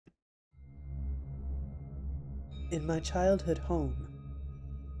In my childhood home,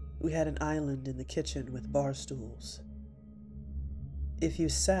 we had an island in the kitchen with bar stools. If you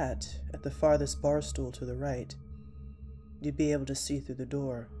sat at the farthest bar stool to the right, you'd be able to see through the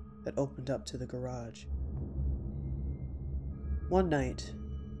door that opened up to the garage. One night,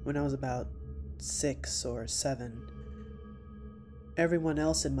 when I was about 6 or 7, everyone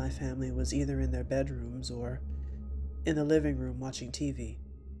else in my family was either in their bedrooms or in the living room watching TV.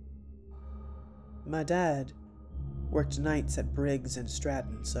 My dad worked nights at Briggs and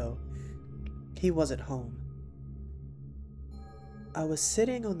Stratton, so he wasn't home. I was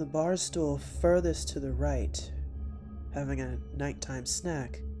sitting on the bar stool furthest to the right, having a nighttime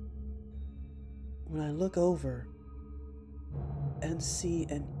snack, when I look over and see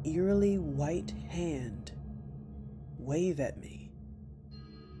an eerily white hand wave at me.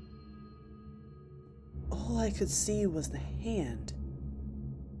 All I could see was the hand.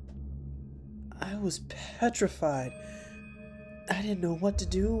 I was petrified. I didn't know what to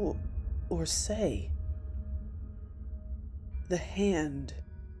do or say. The hand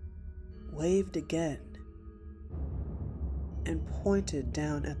waved again and pointed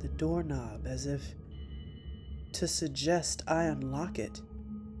down at the doorknob as if to suggest I unlock it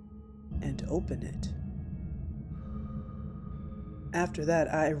and open it. After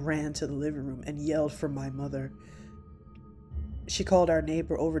that, I ran to the living room and yelled for my mother. She called our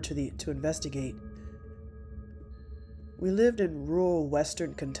neighbor over to investigate. We lived in rural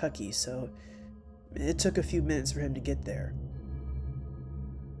western Kentucky, so it took a few minutes for him to get there.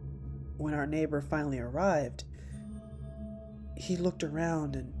 When our neighbor finally arrived, he looked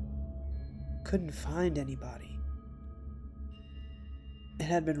around and couldn't find anybody. It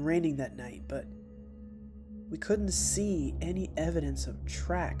had been raining that night, but we couldn't see any evidence of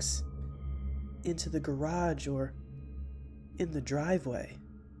tracks into the garage or in the driveway.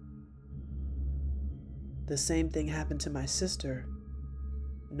 The same thing happened to my sister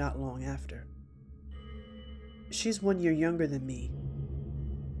not long after. She's 1 year younger than me.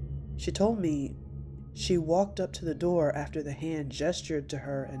 She told me she walked up to the door after the hand gestured to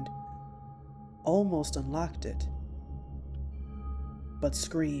her and almost unlocked it, but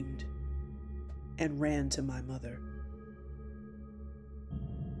screamed and ran to my mother.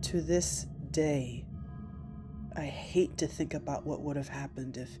 To this day, I hate to think about what would have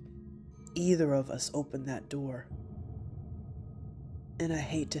happened if either of us opened that door. And I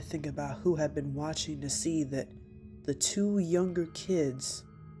hate to think about who had been watching to see that the 2 younger kids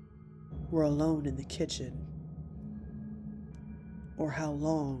were alone in the kitchen, or how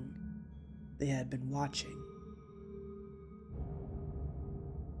long they had been watching.